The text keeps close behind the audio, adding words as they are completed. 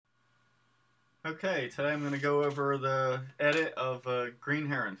Okay, today I'm going to go over the edit of a Green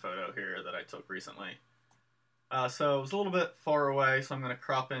Heron photo here that I took recently. So it was a little bit far away, so I'm going to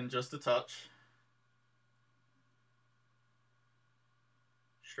crop in just a touch.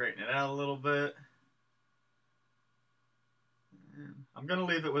 Straighten it out a little bit. And I'm going to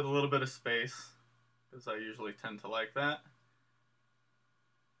leave it with a little bit of space, because I usually tend to like that.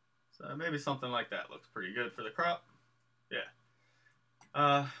 So maybe something like that looks pretty good for the crop.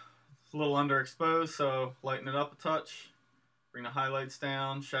 Yeah. It's a little underexposed, so lighten it up a touch. Bring the highlights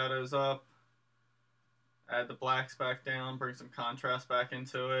down, shadows up. Add the blacks back down, bring some contrast back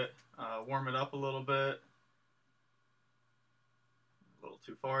into it, warm it up a little bit. A little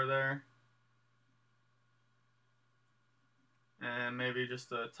too far there. And maybe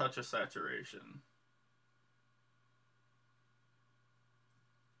just a touch of saturation.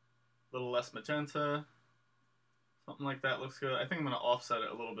 A little less magenta. Something like that looks good. I think I'm going to offset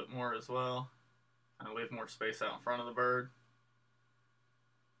it a little bit more as well. Kind of leave more space out in front of the bird.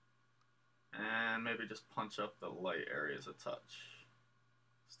 And maybe just punch up the light areas a touch.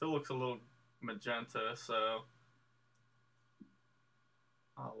 Still looks a little magenta, so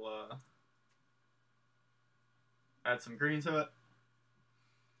I'll add some green to it.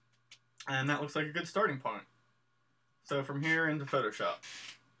 And that looks like a good starting point. So from here into Photoshop.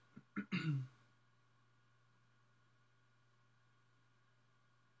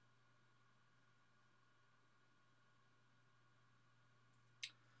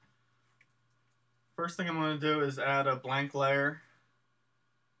 First thing I'm going to do is add a blank layer.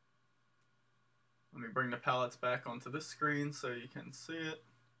 Let me bring the palettes back onto this screen so you can see it.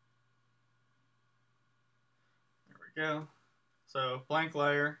 There we go. So blank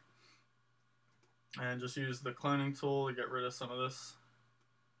layer, and just use the cloning tool to get rid of some of this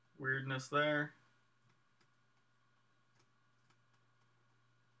weirdness there.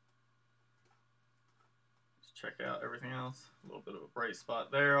 Just check out everything else. A little bit of a bright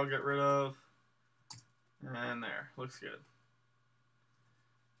spot there I'll get rid of. And there, looks good.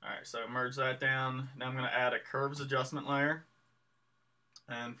 Alright, so merge that down. Now I'm going to add a curves adjustment layer.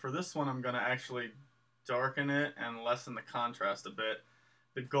 And for this one, I'm going to actually darken it and lessen the contrast a bit.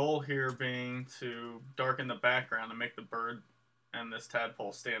 The goal here being to darken the background and make the bird and this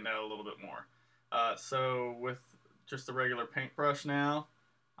tadpole stand out a little bit more. So with just a regular paintbrush now,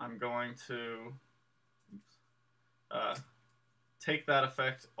 I'm going to take that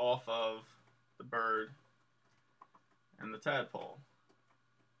effect off of the bird and the tadpole.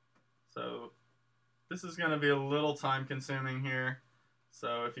 So this is going to be a little time consuming here.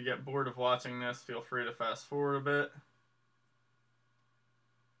 So if you get bored of watching this, feel free to fast forward a bit.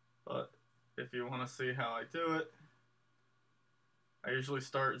 But if you want to see how I do it, I usually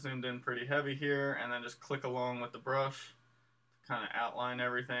start zoomed in pretty heavy here and then just click along with the brush to kind of outline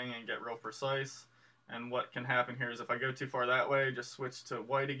everything and get real precise. And what can happen here is if I go too far that way, just switch to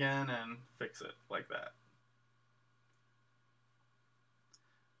white again and fix it like that.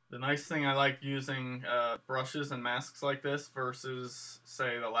 The nice thing I like using brushes and masks like this versus,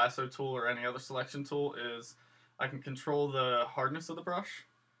 say, the lasso tool or any other selection tool is I can control the hardness of the brush.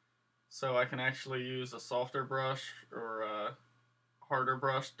 So I can actually use a softer brush or a harder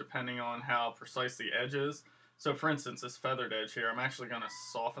brush depending on how precise the edge is. So for instance, this feathered edge here, I'm actually going to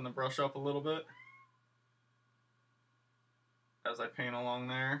soften the brush up a little bit as I paint along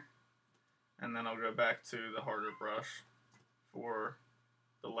there. And then I'll go back to the harder brush for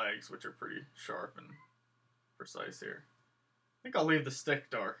the legs, which are pretty sharp and precise here. I think I'll leave the stick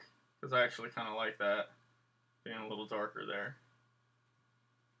dark because I actually kind of like that being a little darker there.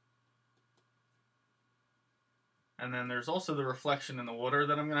 And then there's also the reflection in the water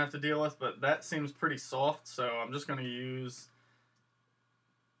that I'm going to have to deal with, but that seems pretty soft, so I'm just going to use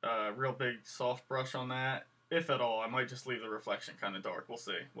a real big soft brush on that. If at all, I might just leave the reflection kind of dark. We'll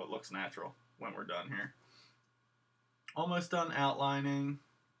see what looks natural when we're done here. Almost done outlining.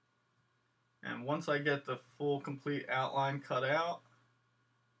 And once I get the full complete outline cut out,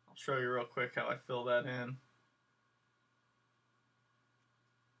 I'll show you real quick how I fill that in.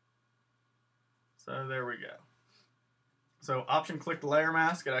 So there we go. So option click the layer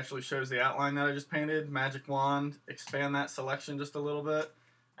mask, it actually shows the outline that I just painted. Magic wand, expand that selection just a little bit,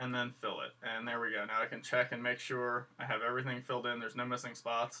 and then fill it. And there we go. Now I can check and make sure I have everything filled in. There's no missing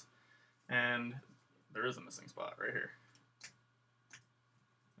spots. And there is a missing spot right here.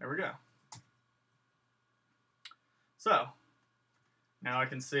 There we go. So now I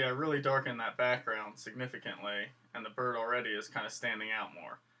can see I really darkened that background significantly, and the bird already is kind of standing out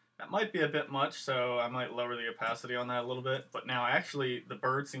more. That might be a bit much, so I might lower the opacity on that a little bit, but now actually the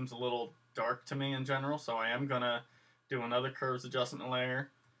bird seems a little dark to me in general, so I am going to do another curves adjustment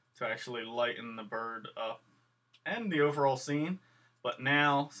layer, to actually lighten the bird up and the overall scene. But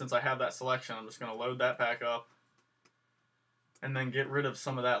now, since I have that selection, I'm just going to load that back up and then get rid of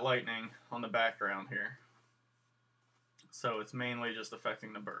some of that lightning on the background here. So it's mainly just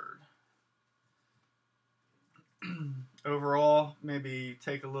affecting the bird. Overall, maybe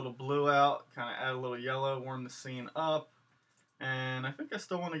take a little blue out, kind of add a little yellow, warm the scene up. And I think I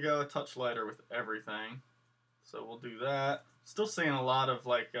still want to go a touch lighter with everything. So we'll do that. Still seeing a lot of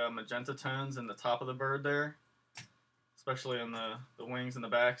like magenta tones in the top of the bird there, especially on the wings and the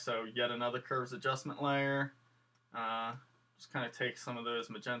back. So yet another curves adjustment layer. Just kind of take some of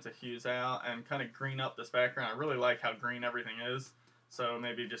those magenta hues out and kind of green up this background. I really like how green everything is, so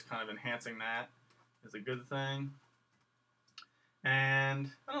maybe just kind of enhancing that is a good thing. And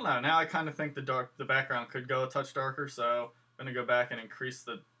I don't know, now I kind of think the background could go a touch darker, so I'm going to go back and increase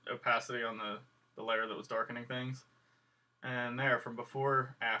the opacity on the layer that was darkening things. And there, from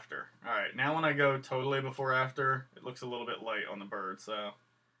before, after. Alright, now when I go totally before, after, it looks a little bit light on the bird, so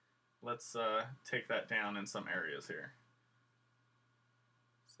let's take that down in some areas here.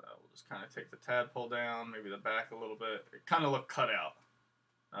 So we'll just kind of take the tadpole down, maybe the back a little bit. It kind of looked cut out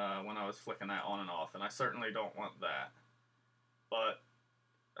when I was flicking that on and off, and I certainly don't want that. But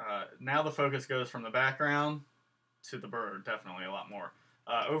now the focus goes from the background to the bird, definitely a lot more.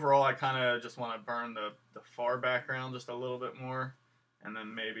 Overall, I kind of just want to burn the far background just a little bit more, and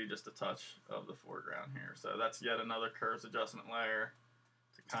then maybe just a touch of the foreground here. So that's yet another curves adjustment layer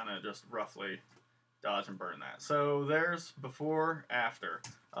to kind of just roughly dodge and burn that. So there's before, after.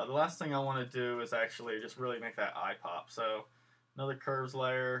 The last thing I want to do is actually just really make that eye pop. So another curves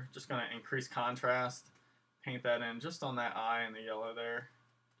layer, just going to increase contrast, paint that in just on that eye and the yellow there.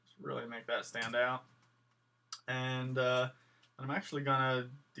 Just really make that stand out. And I'm actually going to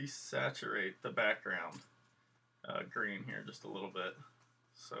desaturate the background green here just a little bit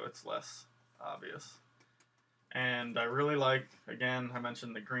so it's less obvious. And I really like, again, I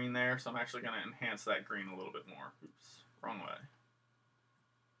mentioned the green there, so I'm actually going to enhance that green a little bit more. Oops, wrong way.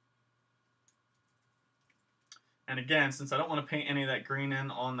 And again, since I don't want to paint any of that green in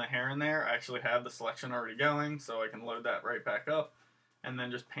on the heron there, I actually have the selection already going, so I can load that right back up and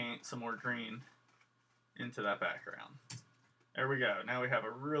then just paint some more green into that background. There we go. Now we have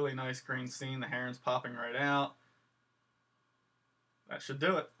a really nice green scene. The heron's popping right out. That should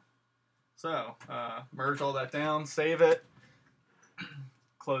do it. So, merge all that down, save it,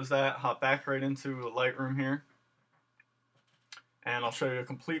 close that, hop back right into Lightroom here, and I'll show you a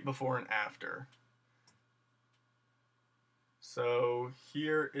complete before and after. So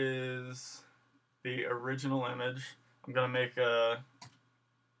here is the original image. I'm going to make a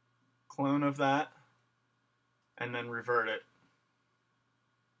clone of that and then revert it,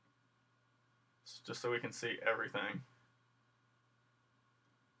 just so we can see everything.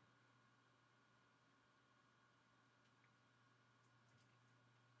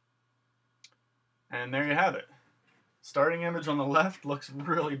 And there you have it. Starting image on the left looks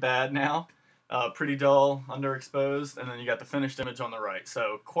really bad now. Pretty dull, underexposed, and then you got the finished image on the right.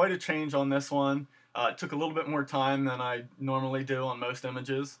 So quite a change on this one. It took a little bit more time than I normally do on most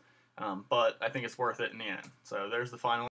images, but I think it's worth it in the end. So there's the final